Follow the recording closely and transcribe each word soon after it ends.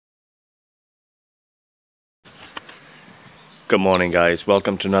Good morning guys,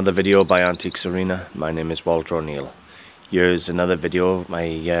 welcome to another video by Antiques Arena. My name is Walter O'Neill. Here's another video of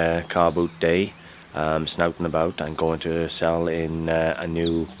my car boot day. Snouting about. I'm going to sell in a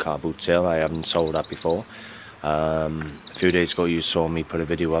new car boot sale. I haven't sold that before. A few days ago you saw me put a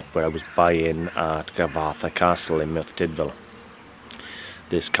video up where I was buying at Cavartha Castle in Merthyr Tydfil.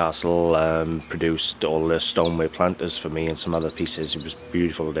 This castle produced all the stoneware planters for me and some other pieces. It was a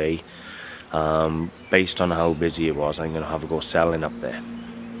beautiful day. Based on how busy it was, I'm going to have a go selling up there.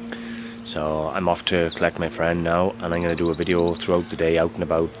 So I'm off to collect my friend now, and I'm going to do a video throughout the day out and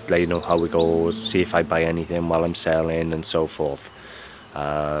about, let you know how it goes, see if I buy anything while I'm selling and so forth.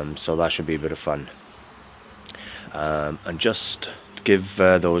 So that should be a bit of fun. And just to give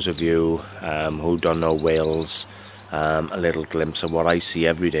those of you who don't know Wales a little glimpse of what I see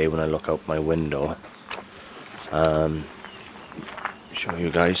every day when I look out my window. Show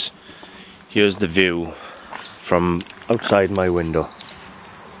you guys. Here's the view from outside my window.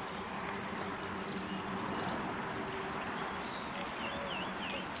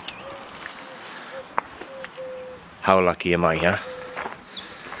 How lucky am I, huh?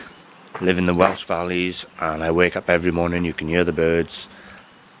 Live in the Welsh valleys and I wake up every morning, you can hear the birds,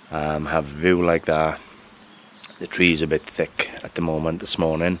 have a view like that. The trees are a bit thick at the moment this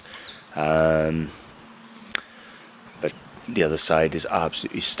morning, but the other side is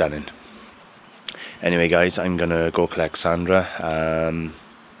absolutely stunning. Anyway guys, I'm gonna go collect Sandra.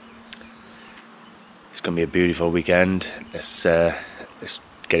 It's gonna be a beautiful weekend. Let's get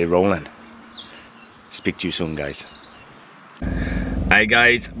it rolling. Speak to you soon guys. Hi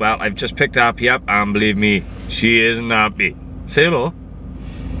guys, well I've just picked Happy up and believe me, she isn't happy. Say hello.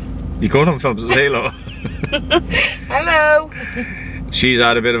 You going on film, say hello. Hello. She's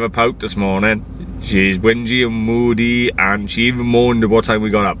had a bit of a pout this morning. She's whingy and moody and she even moaned at what time we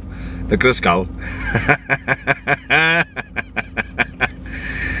got up. The Griscowl. Do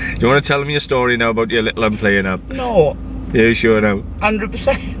you want to tell me a story now about your little one playing up? No. Yeah, sure now.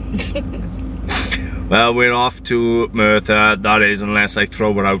 100%. Well, we're off to Merthyr, that is, unless I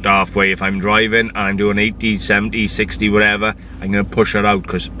throw her out halfway. If I'm driving and I'm doing 80, 70, 60, whatever, I'm going to push her out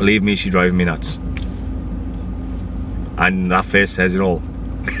because, believe me, she's driving me nuts. And that face says it all.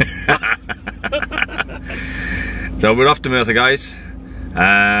 So we're off to Merthyr, guys.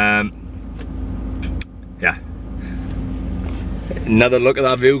 Yeah. Another look at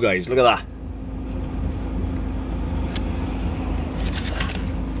that view, guys. Look at that.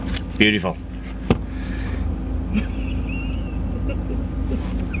 Beautiful.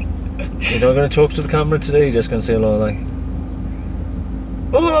 You're not going to talk to the camera today? You're just going to say hello, like?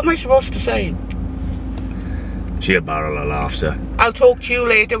 Oh, what am I supposed to say? She a barrel of laughs, sir. I'll talk to you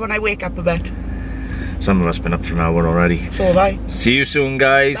later when I wake up a bit. Some of us been up for an hour already. So have I. See you soon,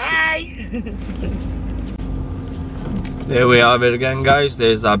 guys. Bye. There we have it again, guys.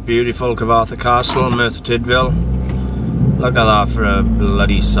 There's that beautiful Cavartha Castle, Merthyr Tydfil. Look at that for a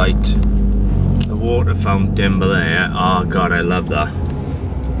bloody sight. The water fountain there. Oh god, I love that.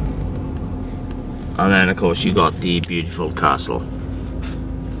 And then of course you got the beautiful castle.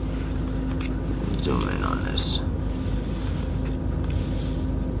 Zoom in on this.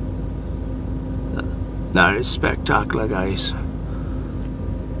 That is spectacular, guys.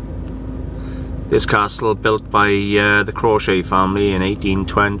 This castle built by the Crochet family in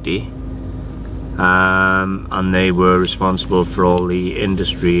 1820, and they were responsible for all the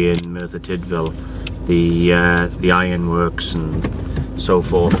industry in Merthyr Tydfil, the ironworks and so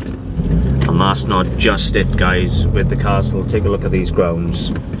forth. And that's not just it, guys. With the castle, take a look at these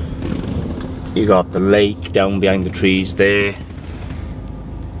grounds. You got the lake down behind the trees there.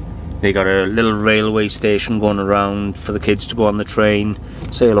 They got a little railway station going around for the kids to go on the train.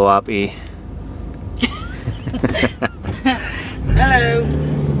 Say hello, Happy. Hello.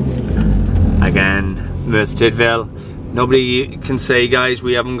 Again, Merthyr Tydfil. Nobody can say, guys,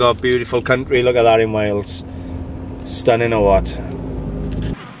 we haven't got beautiful country. Look at that in Wales. Stunning or what?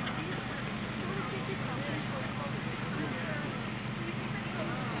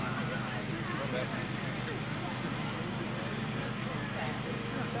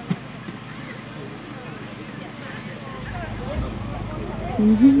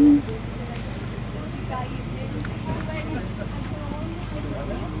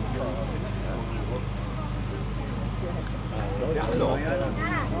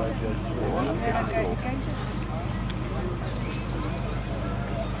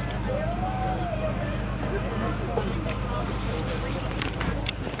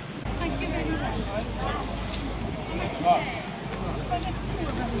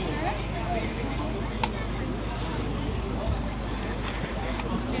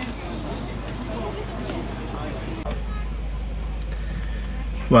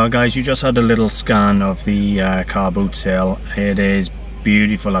 Well guys, you just had a little scan of the car boot sale. It is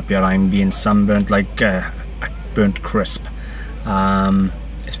beautiful up here. I'm being sunburnt like a burnt crisp.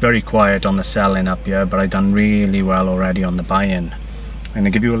 It's very quiet on the selling up here, but I've done really well already on the buy-in. I'm going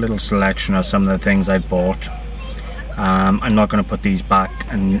to give you a little selection of some of the things I bought. I'm not going to put these back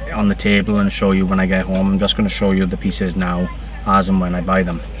and on the table and show you when I get home. I'm just going to show you the pieces now as and when I buy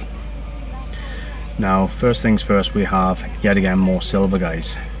them. Now first things first, we have yet again more silver,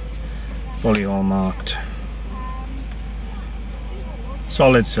 guys. Fully hallmarked,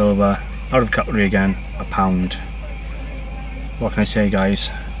 solid silver, out of cutlery again, £1. What can I say, guys?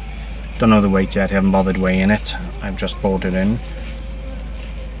 Don't know the weight yet, I haven't bothered weighing it, I've just bought it in.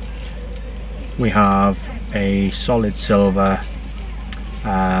 We have a solid silver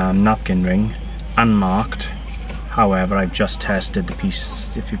napkin ring, unmarked. However, I've just tested the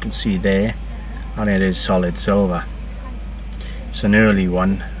piece, if you can see there, and it is solid silver. It's an early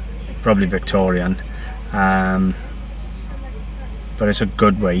one, probably Victorian, but it's a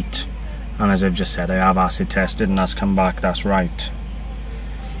good weight, and as I've just said, I have acid tested and that's come back, that's right.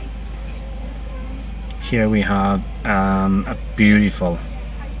 Here we have a beautiful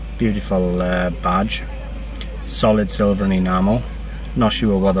badge, solid silver and enamel. Not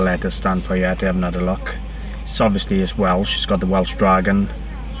sure what the letters stand for yet, I haven't had a look. It's Welsh, it's got the Welsh dragon.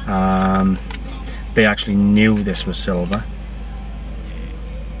 They actually knew this was silver.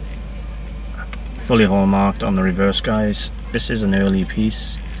 Fully hallmarked on the reverse, guys. This is an early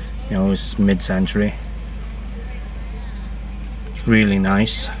piece, you know, it's mid-century. It's really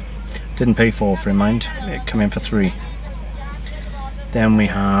nice. Didn't pay for it, mind, it came in for £3. Then we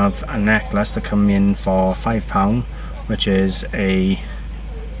have a necklace that came in for £5, which is a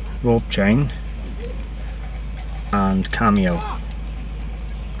rope chain and cameo.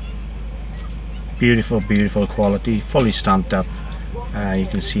 Beautiful quality, fully stamped up. You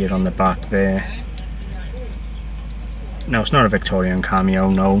can see it on the back there. Now it's not a Victorian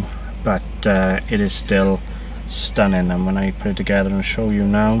cameo, no, but it is still stunning, and when I put it together and show you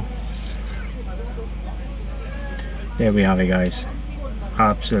now, there we have it, guys.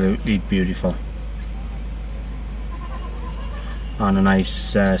 Absolutely beautiful, and a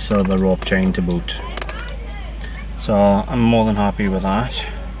nice silver rope chain to boot. So I'm more than happy with that.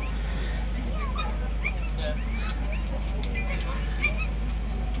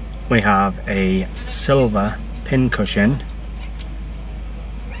 We have a silver pin cushion.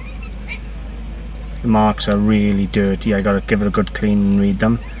 The marks are really dirty, I gotta give it a good clean and read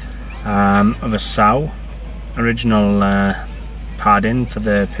them. Of a sow, original padding for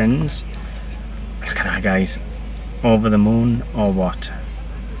the pins. Look at that, guys. Over the moon or what?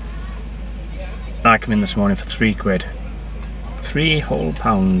 That came in this morning for £3. £3 whole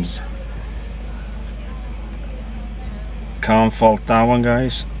pounds. Can't fault that one,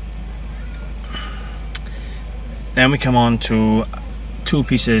 guys. Then we come on to two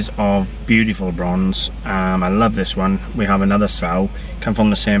pieces of beautiful bronze. I love this one. We have another sow, come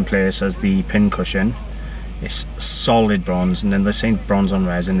from the same place as the pin cushion. It's solid bronze, and then this ain't bronze on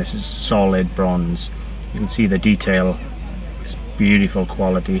resin, this is solid bronze. You can see the detail, it's beautiful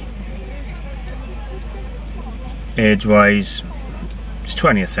quality. Age wise, it's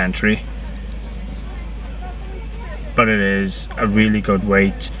 20th century, but it is a really good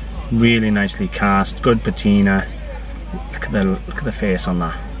weight, really nicely cast, good patina. Look at the face on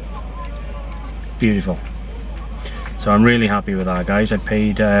that, beautiful. So I'm really happy with that, guys. I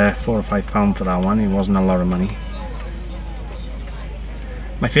paid £4 or £5 for that one. It wasn't a lot of money.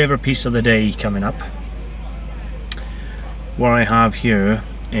 My favourite piece of the day coming up, what I have here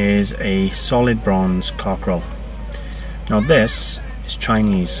is a solid bronze cockerel. Now this is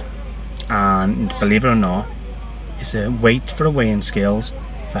Chinese, and believe it or not, it's a weight for the weighing scales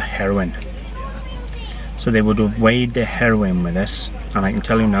for heroin. So they would have weighed their heroin with this, and I can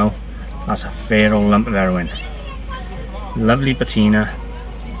tell you now, that's a fair old lump of heroin. Lovely patina,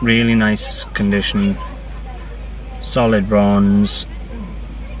 really nice condition, solid bronze.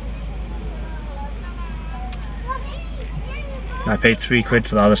 I paid £3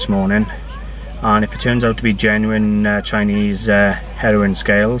 for that this morning, and if it turns out to be genuine Chinese heroin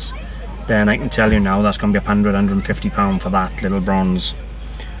scales, then I can tell you now that's going to be £100–150 for that little bronze.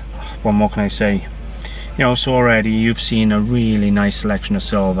 What more can I say? You know, so already you've seen a really nice selection of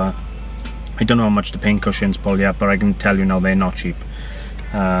silver. I don't know how much the pin cushions pull yet, but I can tell you now they're not cheap.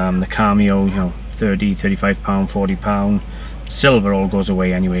 The cameo, you know, £30, £35, £40. Silver all goes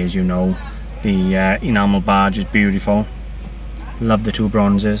away anyway, as you know. The enamel badge is beautiful. Love the two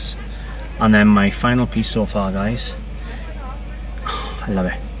bronzes. And then my final piece so far, guys. I love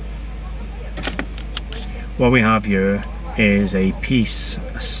it. What we have here is a piece,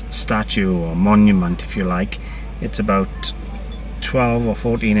 a statue or monument if you like. It's about 12 or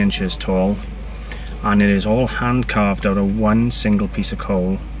 14 inches tall, and it is all hand carved out of one single piece of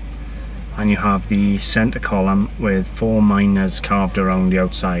coal, and you have the centre column with 4 miners carved around the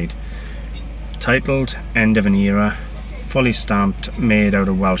outside. Titled End of an Era, fully stamped, made out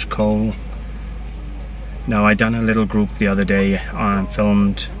of Welsh coal. Now, I done a little group the other day and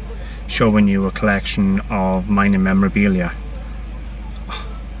filmed showing you a collection of mining memorabilia.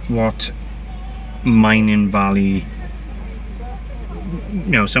 What mining valley,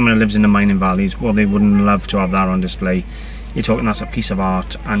 you know, someone who lives in the mining valleys, well, they wouldn't love to have that on display. You're talking that's a piece of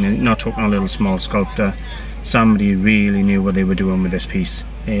art, and you're not talking a little small sculptor. Somebody really knew what they were doing with this piece.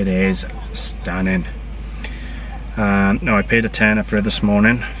 It is stunning. Now, I paid a tenner for it this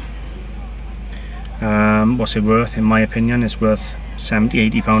morning. What's it worth? In my opinion, it's worth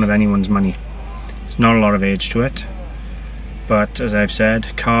 70–80 pound of anyone's money. There's not a lot of age to it, but as I've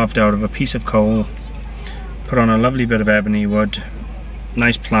said, carved out of a piece of coal, put on a lovely bit of ebony wood,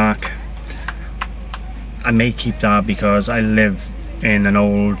 nice plaque. I may keep that because I live in an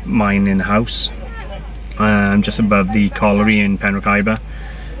old mining house just above the colliery in Penrith Iber.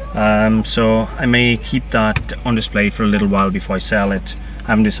 So I may keep that on display for a little while before I sell it. I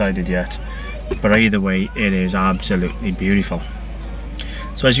haven't decided yet, but either way, it is absolutely beautiful.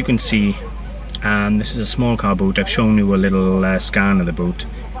 So as you can see, this is a small car boot. I've shown you a little scan of the boot.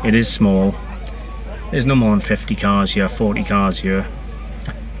 It is small. There's no more than 50 cars here, 40 cars here,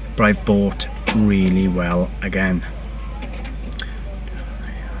 but I've bought really well again.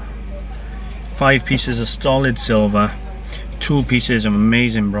 5 pieces of solid silver, 2 pieces of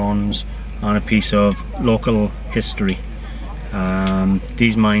amazing bronze, and a piece of local history.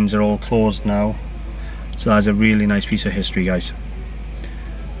 These mines are all closed now, so that's a really nice piece of history, guys.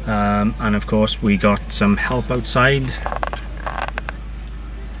 And of course, we got some help outside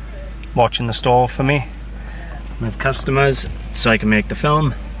watching the stall for me with customers so I can make the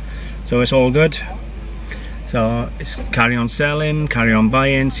film. So it's all good. So it's carry on selling, carry on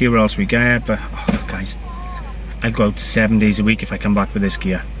buying, see what else we get. But oh, guys, I'll go out 7 days a week if I come back with this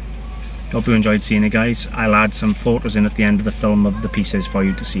gear. Hope you enjoyed seeing it, guys. I'll add some photos in at the end of the film of the pieces for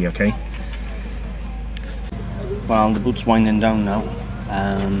you to see, okay? Well, the boot's winding down now.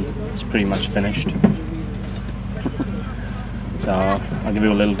 It's pretty much finished. So I'll give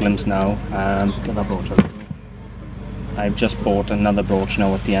you a little glimpse now. Get that brooch out. I've just bought another brooch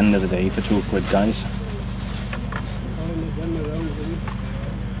now at the end of the day for £2, guys.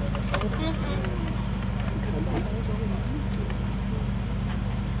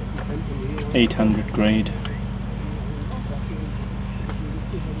 .800 grade,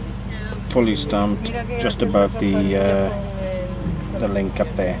 fully stamped, just above the link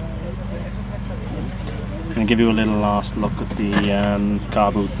up there. I'm going to give you a little last look at the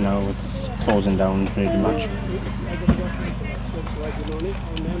car boot now. It's closing down pretty much.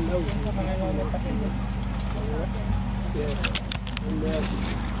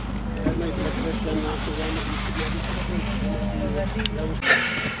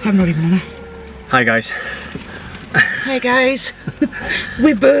 I'm not even on it. Hi guys. Hey guys.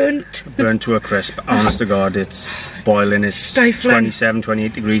 We burnt. Burnt to a crisp. Honest to God, it's boiling. It's stifling.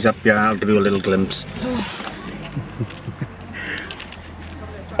 27–28 degrees up here. I'll give you a little glimpse.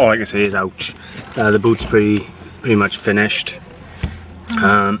 All I can say is ouch. The boot's pretty much finished.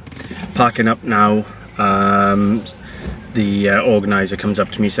 Packing up now. The organiser comes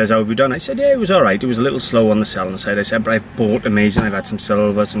up to me, says, how have you done? I said, yeah, it was alright. It was a little slow on the selling side. I said, but I've bought amazing. I've had some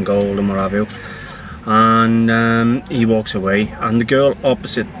silver, some gold and what have you. And he walks away, and the girl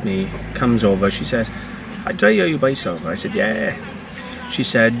opposite me comes over. She says, did I hear you buy silver? I said, yeah. She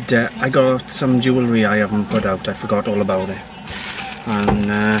said, I got some jewellery I haven't put out. I forgot all about it.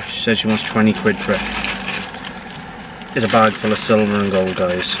 And she said she wants £20 for it. There's a bag full of silver and gold,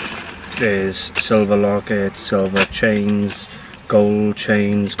 guys. There's silver lockets, silver chains, gold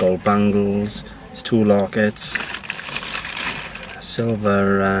bangles. There's 2 lockets,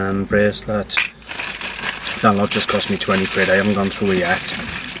 silver bracelet. That lot just cost me £20. I haven't gone through it yet,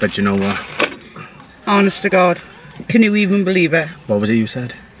 but you know what? Honest to God, can you even believe it? What was it you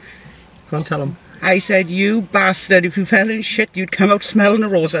said? Go on, tell them. I said, you bastard, if you fell in shit, you'd come out smelling the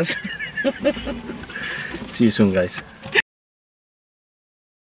roses. See you soon, guys.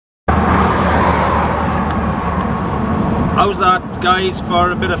 How's that, guys? For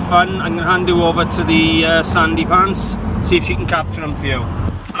a bit of fun, I'm going to hand you over to the Sandy Pants, see if she can capture them for you.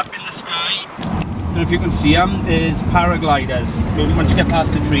 Up in the sky, I don't know if you can see them, is paragliders. Once you get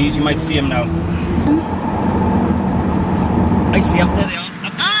past the trees, you might see them now. I see them, there they are.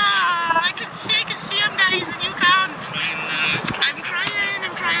 Ah, I can see them, guys, and you can't. Try and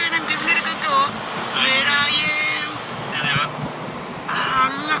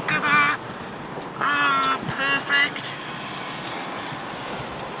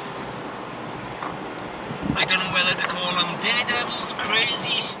I don't know whether to call them daredevils,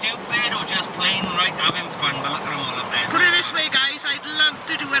 crazy, stupid, or just plain right having fun. But look at them all up there. Put it this way, guys, I'd love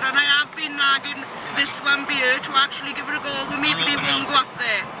to do it, and I have been nagging this one beer to actually give it a go with me, but he won't go up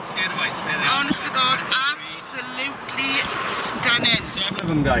there. Stay the white, stay there. Honest to God, absolutely stunning. 7 of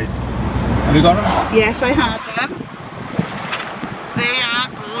them, guys. Have you got them? Yes, I had them. They are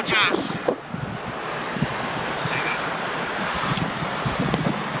gorgeous.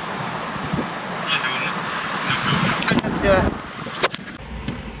 Let's do it.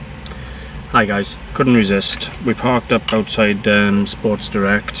 Hi guys, couldn't resist. We parked up outside Sports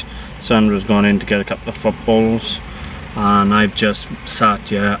Direct. Sandra's gone in to get a couple of footballs, and I've just sat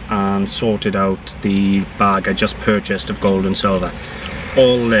here and sorted out the bag I just purchased of gold and silver.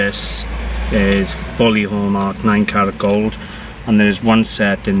 All this is fully hallmarked 9 carat gold, and there's one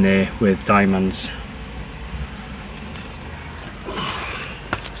set in there with diamonds.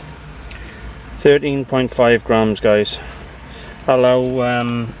 13.5 grams, guys. Allow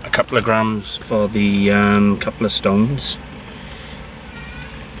a couple of grams for the couple of stones.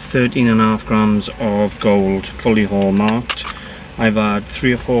 13.5 grams of gold, fully hallmarked. I've had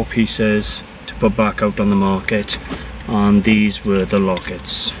 3 or 4 pieces to put back out on the market, and these were the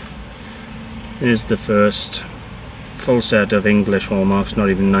lockets. Here's the first full set of English hallmarks, not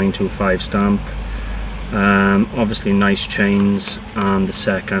even 925 stamp. Obviously nice chains, and the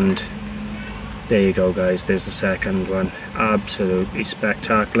second, there you go guys, there's the second one, absolutely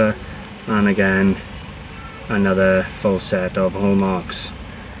spectacular. And again, another full set of hallmarks.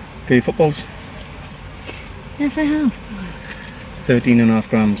 Got your footballs? Yes, I have. 13.5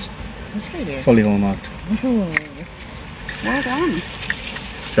 grams, That's really fully hallmarked. Oh, well done.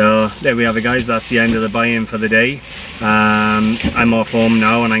 So there we have it guys, that's the end of the buy-in for the day. I'm off home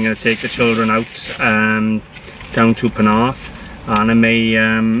now, and I'm going to take the children out down to Penarth, and I may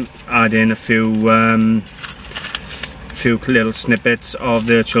add in a few little snippets of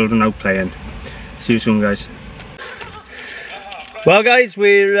the children out playing. See you soon guys. Well guys,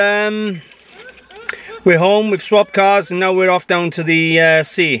 we're home, we've swapped cars, and now we're off down to the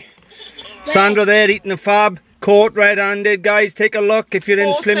sea. Sandra there eating a fab, caught red-handed, guys. Take a look if you're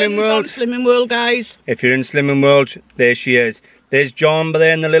in Slimming World. Slimming World, guys. If you're in Slimming World, there she is. There's John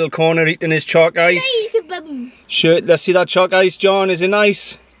there in the little corner eating his chalk ice. Laser beam. Sure, let's see that chalk ice, John. Is it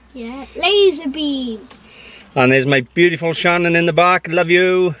nice? Yeah, laser beam. And there's my beautiful Shannon in the back. Love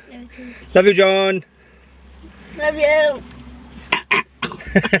you. Love you, John. Love you.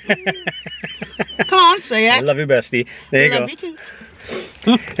 Can't say I it. love you, bestie. There you Love go. you too.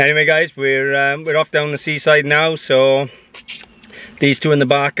 Anyway, guys, we're off down the seaside now. So these two in the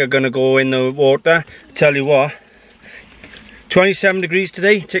back are gonna go in the water. Tell you what, 27 degrees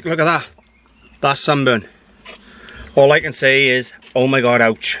today. Take a look at that. That's sunburn. All I can say is, oh my God,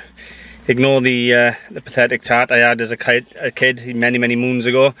 ouch. Ignore the pathetic tat I had as a kid many moons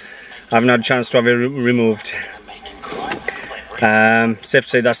ago. I haven't had a chance to have it removed. Safe to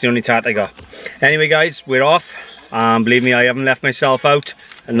say that's the only tat I got. Anyway guys, we're off. Believe me, I haven't left myself out.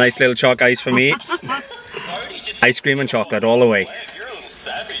 A nice little chalk ice for me. Ice cream and chocolate all the way.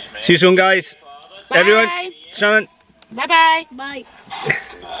 See you soon guys. Bye. Everyone, Shannon. Bye bye. Bye.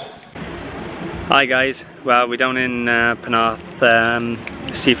 Hi guys, well we're down in Penarth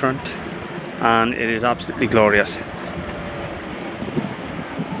seafront, and it is absolutely glorious.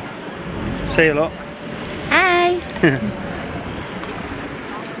 Say hello. Hi.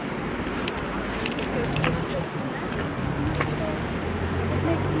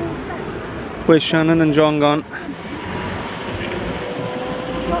 Where's Shannon and John gone?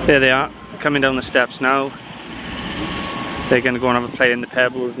 There they are, coming down the steps now. They're going to go and have a play in the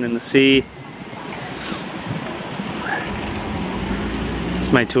pebbles and in the sea.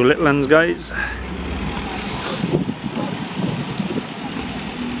 It's my two little ones, guys.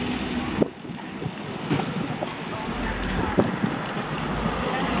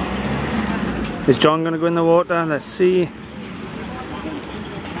 Is John going to go in the water? Let's see.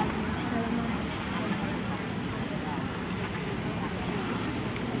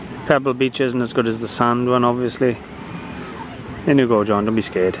 Pebble Beach isn't as good as the sand one, obviously. In you go, John, don't be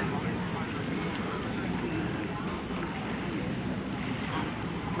scared.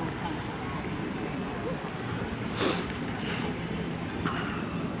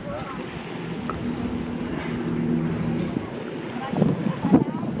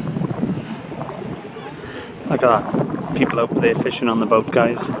 Look at that, people out there fishing on the boat,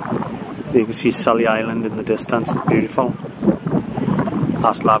 guys. You can see Sully Island in the distance, it's beautiful.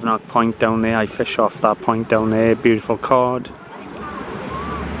 That's Lavenock Point down there, I fish off that point down there, beautiful cod.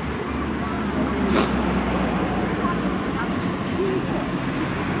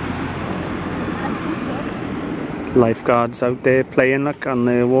 Lifeguards out there playing, look, on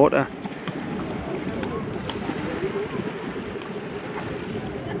the water.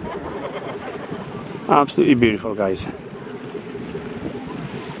 Absolutely beautiful, guys.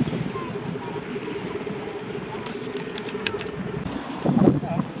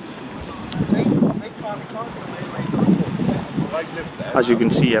 As you can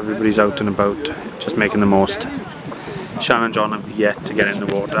see, everybody's out and about, just making the most. Shan and John have yet to get in the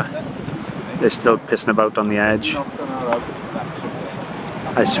water. They're still pissing about on the edge.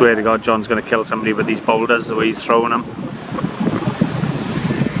 I swear to God, John's going to kill somebody with these boulders, the way he's throwing them.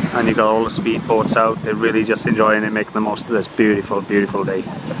 And you've got all the speedboats out. They're really just enjoying it, making the most of this beautiful, beautiful day.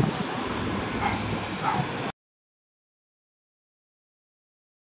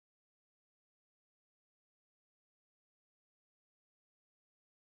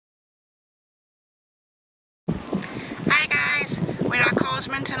 Hi guys, we're at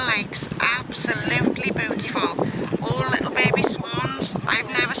Cosminton Lakes. Absolutely beautiful. All little baby swans. I've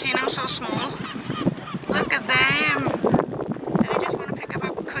never seen them so small. Look at them. Did I just want to pick them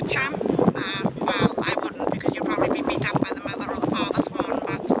up and cut them? Well, I wouldn't, because you'd probably be beat up by the mother or the father swan,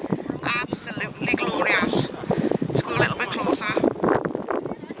 but absolutely glorious. Let's go a little bit closer.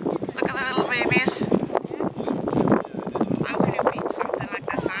 Look at the little babies. How can you beat something like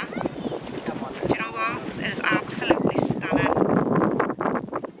this, huh? Do you know what? It is absolutely stunning.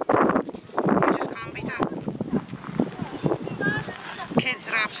 You just can't beat it. Kids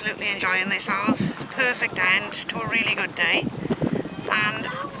are absolutely enjoying themselves. It's a perfect end to a really good day. And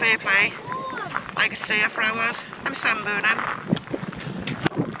fair play. I could stay here for hours. I'm sunburning.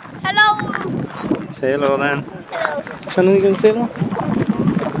 Hello. Say hello then. Hello. Shannon, you going to say hello?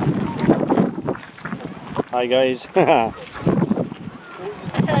 Hi guys. Hello.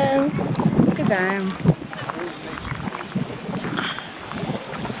 Look at them.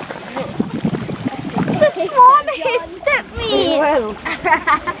 The swan hissed at me. Well,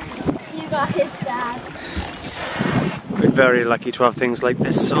 You got his dad. We're very lucky to have things like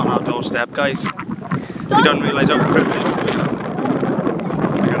this on our doorstep, guys. We don't realise how privileged we are.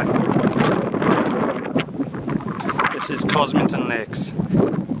 Look at it. This is Cosminton Lakes.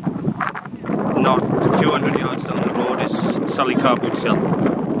 Not a few hundred yards down the road is Sully Car Boots Hill.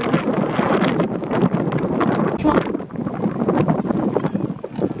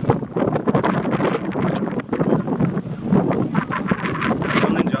 Come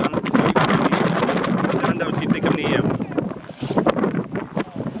on then, John. See if you can hand out, see if they come near you.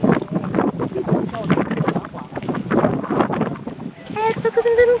 Ed, look at the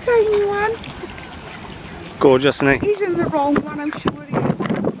little tiny one. Gorgeous, isn't he? He's in the wrong one, I'm sure he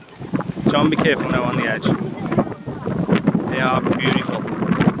is. John, be careful now on the edge. They are beautiful.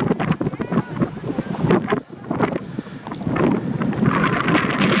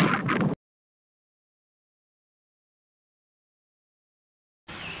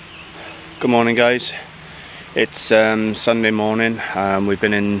 Good morning, guys. It's Sunday morning. We've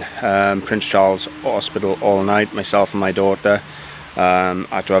been in Prince Charles Hospital all night, myself and my daughter. I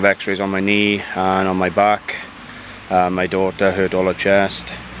had to have x-rays on my knee and on my back. My daughter hurt all her chest.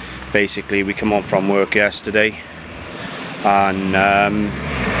 Basically, we come home from work yesterday and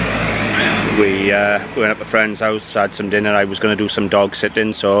we went up to a friend's house, had some dinner. I was going to do some dog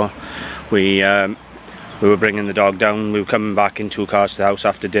sitting, so we were bringing the dog down. We were coming back in 2 cars to the house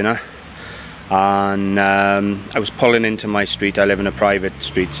after dinner, and I was pulling into my street. I live in a private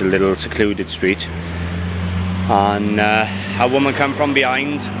street, it's a little secluded street, and a woman came from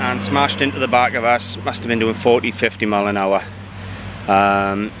behind and smashed into the back of us. Must have been doing 40-50 mile an hour.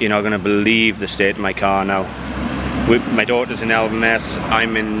 You're not going to believe the state of my car now. My daughter's in Elvemess,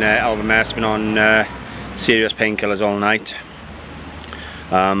 I'm in Elvemess, been on serious painkillers all night.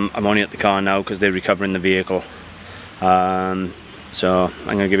 I'm only at the car now because they're recovering the vehicle. So I'm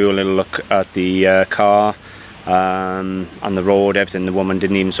going to give you a little look at the car and the road, everything. The woman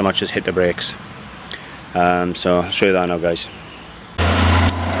didn't even so much as hit the brakes. So I'll show you that now, guys.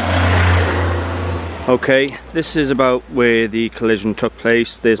 Okay, this is about where the collision took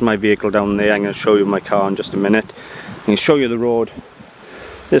place. There's my vehicle down there. I'm going to show you my car in just a minute. I'm going to show you the road.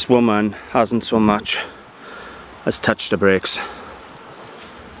 This woman hasn't so much as touched the brakes.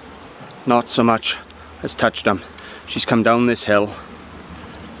 Not so much as touched them. She's come down this hill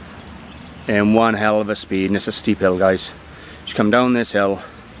in one hell of a speed, and it's a steep hill, guys. She's come down this hill.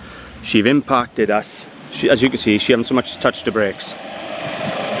 She've impacted us. As you can see, she hasn't so much as touched the brakes.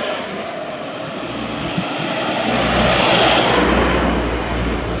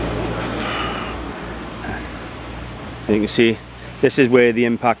 And you can see this is where the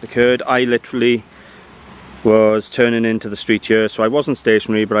impact occurred. I literally was turning into the street here, so I wasn't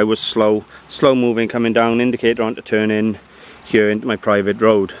stationary, but I was slow moving, coming down, indicator on to turn in here into my private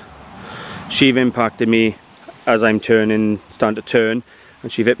road. She've impacted me as I'm starting to turn,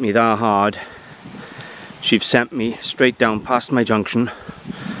 and she've hit me that hard. She've sent me straight down past my junction.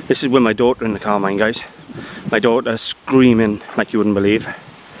 This is with my daughter in the car, mind guys. My daughter screaming like you wouldn't believe.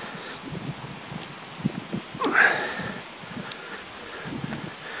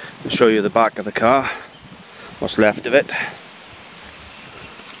 I'll show you the back of the car, what's left of it.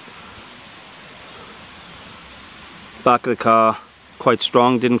 Back of the car, quite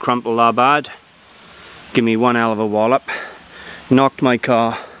strong, didn't crumple that bad. Give me one hell of a wallop. Knocked my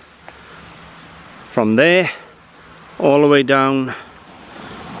car from there all the way down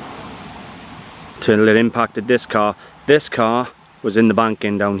till it impacted this car. This car was in the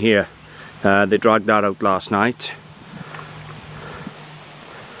banking down here. They dragged that out last night.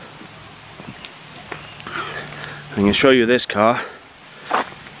 I'm going to show you this car.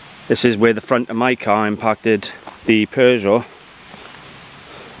 This is where the front of my car impacted the Peugeot.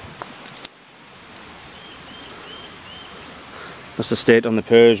 That's the state on the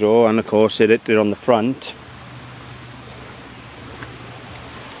Peugeot, and of course it hit it on the front.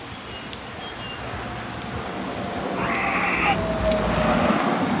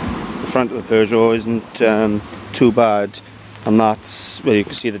 The front of the Peugeot isn't too bad, and that's where you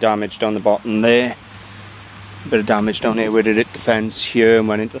can see the damage down the bottom there. A bit of damage down here where it hit the fence here and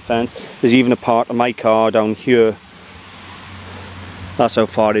went into the fence. There's even a part of my car down here. That's how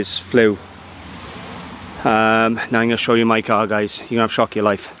far it flew. Now I'm going to show you my car, guys. You're going to have shock your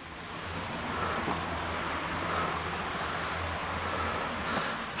life.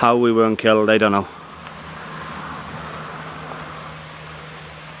 How we weren't killed, I don't know.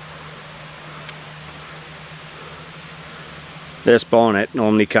 This bonnet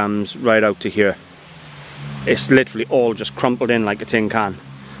normally comes right out to here. It's literally all just crumpled in like a tin can.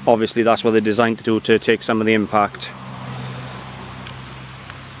 Obviously that's what they're designed to do, to take some of the impact.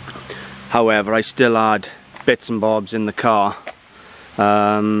 However, I still had bits and bobs in the car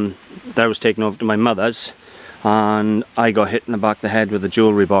that was taken over to my mother's, and I got hit in the back of the head with a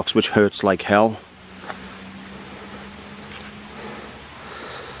jewellery box, which hurts like hell.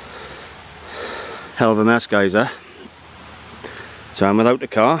 Hell of a mess, guys, eh? So I'm without the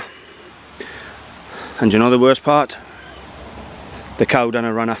car, and you know the worst part? The cow done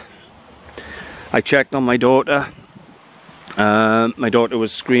a runner. I checked on my daughter. My daughter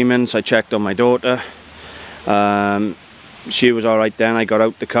was screaming, so I checked on my daughter. She was alright then. I got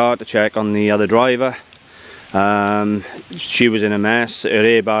out the car to check on the other driver. She was in a mess. Her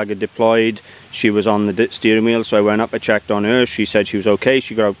airbag had deployed. She was on the steering wheel, so I went up, I checked on her. She said she was okay.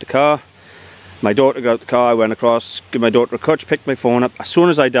 She got out the car. My daughter got out the car. I went across, gave my daughter a clutch, picked my phone up. As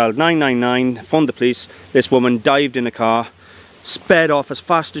soon as I dialed 999, phoned the police, this woman dived in the car, sped off as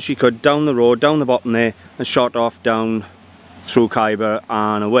fast as she could down the road, down the bottom there, and shot off down through Khyber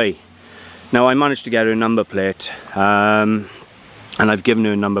and away. Now I managed to get her a number plate, and I've given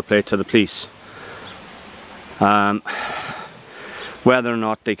her a number plate to the police. Whether or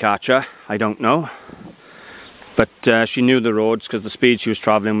not they catch her, I don't know. But she knew the roads, because the speed she was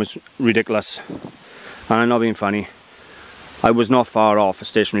travelling was ridiculous. And I'm not being funny. I was not far off a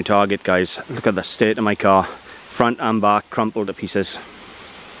stationary target, guys. Look at the state of my car. Front and back crumpled to pieces.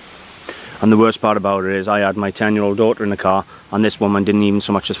 And the worst part about it is I had my 10-year-old daughter in the car, and this woman didn't even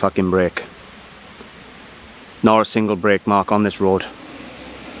so much as fucking brake. Not a single brake mark on this road.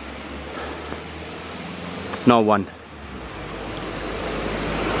 Not one.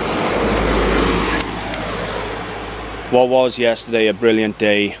 What was yesterday a brilliant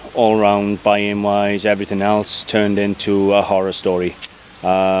day all round, buying wise, everything else turned into a horror story.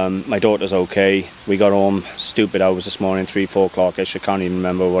 My daughter's okay. We got home stupid hours this morning, 3-4 o'clock-ish. I can't even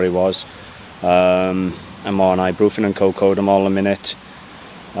remember what it was. I'm on ibuprofen and Cocodam all a minute.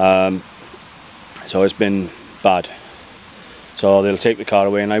 So it's been bad. So they'll take the car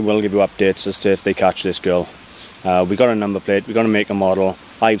away, and I will give you updates as to if they catch this girl. We got a number plate, we're going to make a model.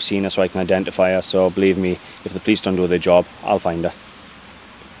 I've seen her so I can identify her, so believe me, if the police don't do their job, I'll find her.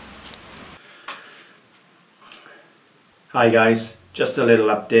 Hi guys, just a little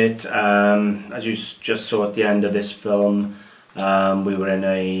update. As you just saw at the end of this film, we were in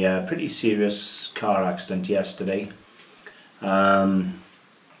a pretty serious car accident yesterday.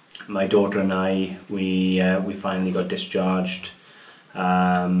 My daughter and I, we finally got discharged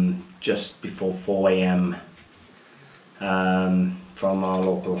just before 4 AM from our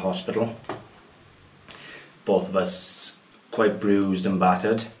local hospital. Both of us quite bruised and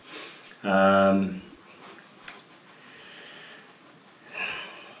battered.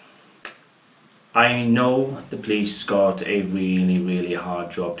 I know the police got a really hard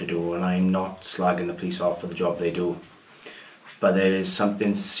job to do, and I'm not slagging the police off for the job they do, but there is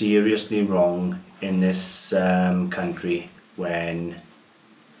something seriously wrong in this country when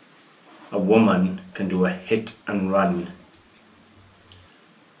a woman can do a hit and run,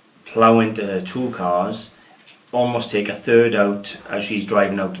 plough into two cars, almost take a third out as she's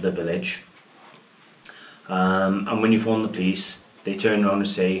driving out to the village, and when you phone the police, they turn around and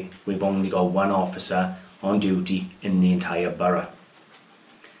say, we've only got one officer on duty in the entire borough.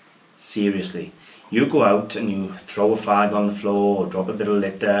 Seriously, you go out and you throw a fag on the floor or drop a bit of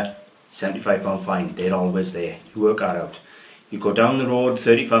litter, £75 fine, they're always there. You work that out. You go down the road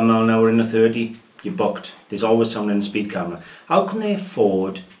 35 mile an hour in a 30, you're booked. There's always someone in the speed camera. How can they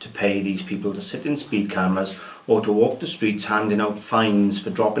afford to pay these people to sit in speed cameras or to walk the streets handing out fines for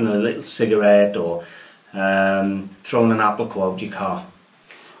dropping a little cigarette or throwing an apple core out your car?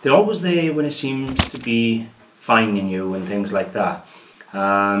 They're always there when it seems to be fining you and things like that.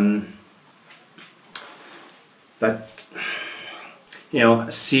 But you know,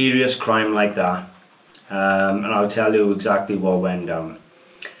 a serious crime like that, and I'll tell you exactly what went down.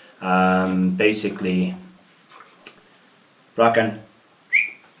 Basically, Bracken,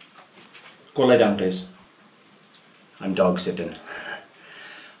 go lie down please. I'm dog sitting.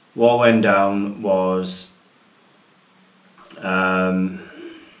 What went down was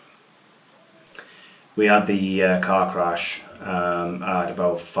we had the car crash at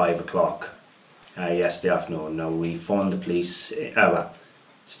about 5 o'clock yesterday afternoon. Now we phoned the police,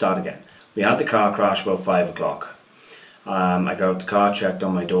 start again. We had the car crash about 5 o'clock. I got the car checked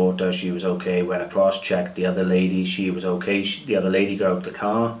on my daughter, she was okay. Went across, checked the other lady, she was okay. The other lady got out the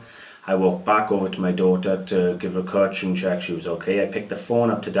car. I walked back over to my daughter to give her a curtain check, she was okay. I picked the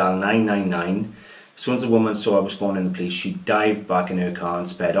phone up to dial 999. As soon as the woman saw I was phoning the police, she dived back in her car and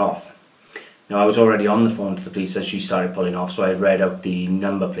sped off. Now I was already on the phone to the police as she started pulling off, so I read out the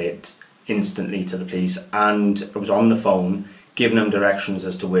number plate instantly to the police, and I was on the phone giving them directions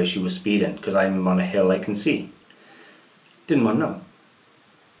as to where she was speeding, because I'm on a hill I can see. Didn't want to know.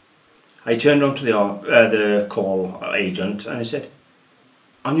 I turned around to the call agent and I said,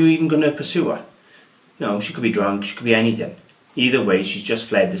 "Are you even going to pursue her? You know, she could be drunk, she could be anything. Either way, she's just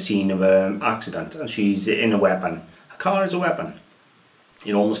fled the scene of an accident and she's in a weapon. A car is a weapon.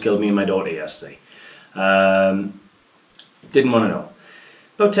 It almost killed me and my daughter yesterday." Didn't want to know.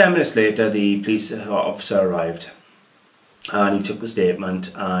 About 10 minutes later, the police officer arrived and he took the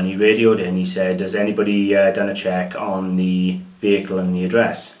statement and he radioed in. He said, "Has anybody done a check on the vehicle and the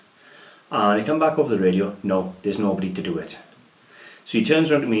address?" And he come back over the radio, "No, there's nobody to do it." So he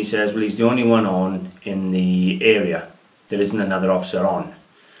turns around to me and he says, "Well, he's the only one on in the area. There isn't another officer on."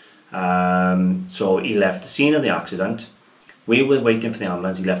 So he left the scene of the accident. We were waiting for the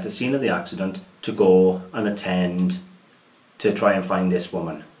ambulance. He left the scene of the accident to go and attend to try and find this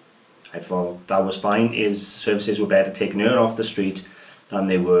woman. I thought that was fine. His services were better taking her off the street than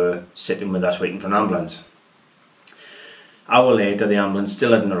they were sitting with us waiting for an ambulance. Hour later, the ambulance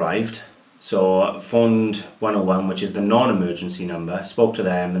still hadn't arrived. So I phoned 101, which is the non-emergency number, spoke to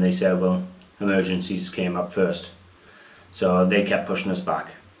them and they said, well, emergencies came up first. So they kept pushing us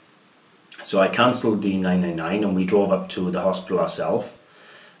back. So I cancelled the 999 and we drove up to the hospital ourselves.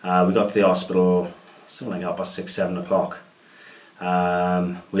 We got to the hospital something like 6, 7 o'clock.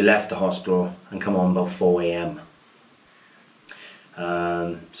 We left the hospital and come on about 4 AM.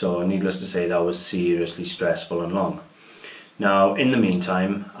 So needless to say, that was seriously stressful and long. Now in the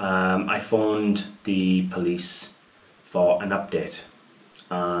meantime, I phoned the police for an update,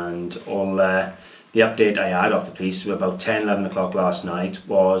 and all the update I had off the police about 10, 11 o'clock last night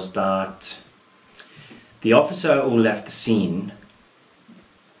was that the officer who left the scene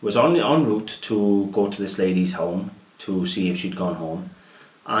was en route to go to this lady's home to see if she'd gone home,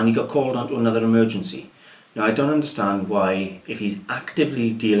 and he got called onto another emergency. Now I don't understand why, if he's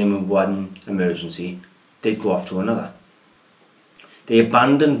actively dealing with one emergency, they'd go off to another. They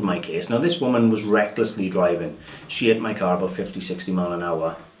abandoned my case. Now this woman was recklessly driving. She hit my car about 50, 60 mile an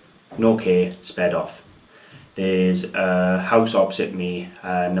hour. No care, sped off. There's a house opposite me,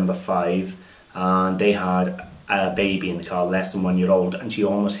 number 5, and they had a baby in the car, less than 1 year old, and she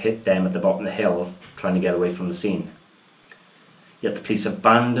almost hit them at the bottom of the hill trying to get away from the scene. Yet the police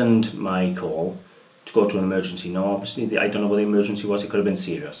abandoned my call to go to an emergency. Now obviously I don't know what the emergency was, it could have been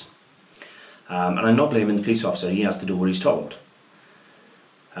serious. And I'm not blaming the police officer, he has to do what he's told.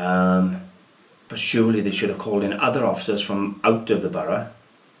 But surely they should have called in other officers from out of the borough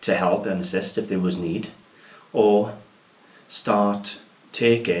to help and assist if there was need, or start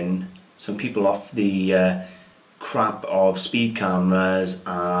taking some people off the crap of speed cameras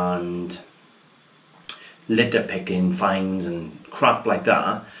and litter picking, fines and crap like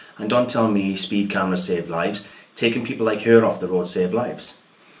that, and don't tell me speed cameras save lives. Taking people like her off the road save lives.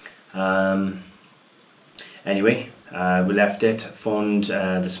 Anyway, we left it, phoned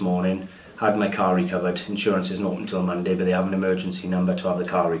this morning, had my car recovered. Insurance isn't open until Monday, but they have an emergency number to have the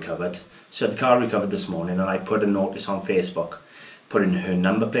car recovered. So the car recovered this morning, and I put a notice on Facebook, put in her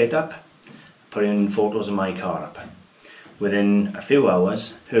number plate up, put in photos of my car up. Within a few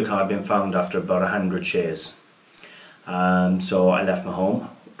hours, her car had been found after about 100 shares. So I left my home,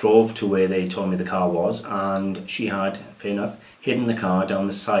 drove to where they told me the car was, and she had, fair enough, hidden the car down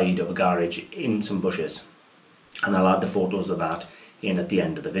the side of a garage in some bushes. And I'll add the photos of that in at the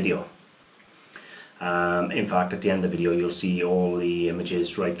end of the video. In fact, at the end of the video you'll see all the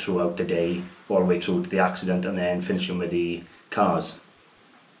images right throughout the day, all the way through to the accident, and then finishing with the cars.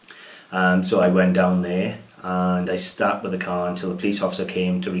 So I went down there and I sat with the car until the police officer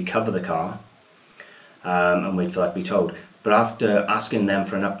came to recover the car and wait for that to be towed. But after asking them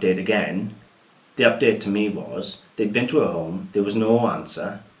for an update again, the update to me was they'd been to her home, there was no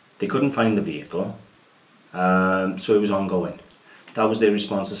answer, they couldn't find the vehicle, so it was ongoing. That was their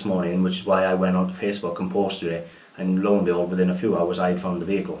response this morning, which is why I went onto Facebook and posted it, and lo and behold, within a few hours I had found the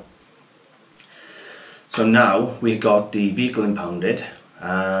vehicle. So now we got the vehicle impounded.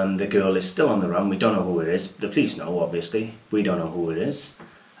 The girl is still on the run. We don't know who it is. The police know, obviously. We don't know who it is.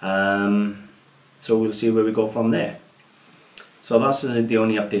 So we'll see where we go from there. So that's the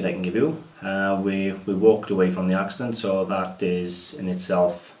only update I can give you. We walked away from the accident, so that is in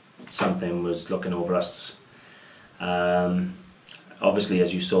itself something was looking over us. Obviously,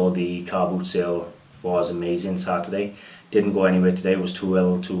 as you saw, the car boot sale was amazing Saturday. Didn't go anywhere today. It was too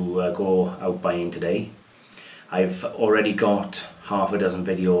ill to go out buying today. I've already got half a dozen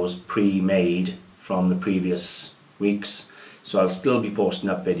videos pre-made from the previous weeks, so I'll still be posting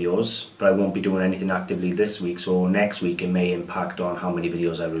up videos, but I won't be doing anything actively this week, so next week it may impact on how many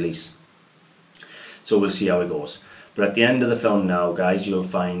videos I release. So we'll see how it goes. But at the end of the film now, guys, you'll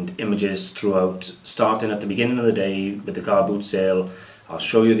find images throughout, starting at the beginning of the day with the car boot sale. I'll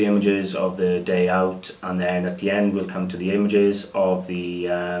show you the images of the day out, and then at the end we'll come to the images of the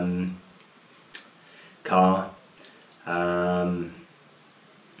car.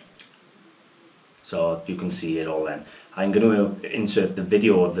 So you can see it all then. I'm going to insert the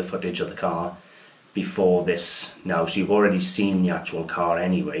video of the footage of the car before this now, so you've already seen the actual car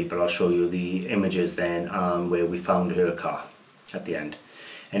anyway, but I'll show you the images then where we found her car at the end.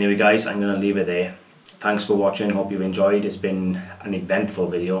 Anyway guys, I'm going to leave it there. Thanks for watching, hope you've enjoyed. It's been an eventful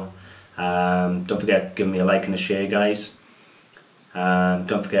video. Don't forget, give me a like and a share, guys.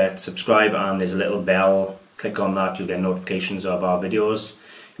 Don't forget, subscribe, and there's a little bell. Click on that, you'll get notifications of our videos.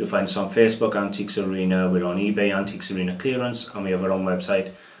 You'll find us on Facebook, Antiques Arena. We're on eBay, Antiques Arena Clearance, and we have our own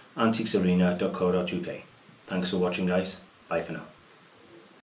website, antiquesarena.co.uk. Thanks for watching, guys. Bye for now.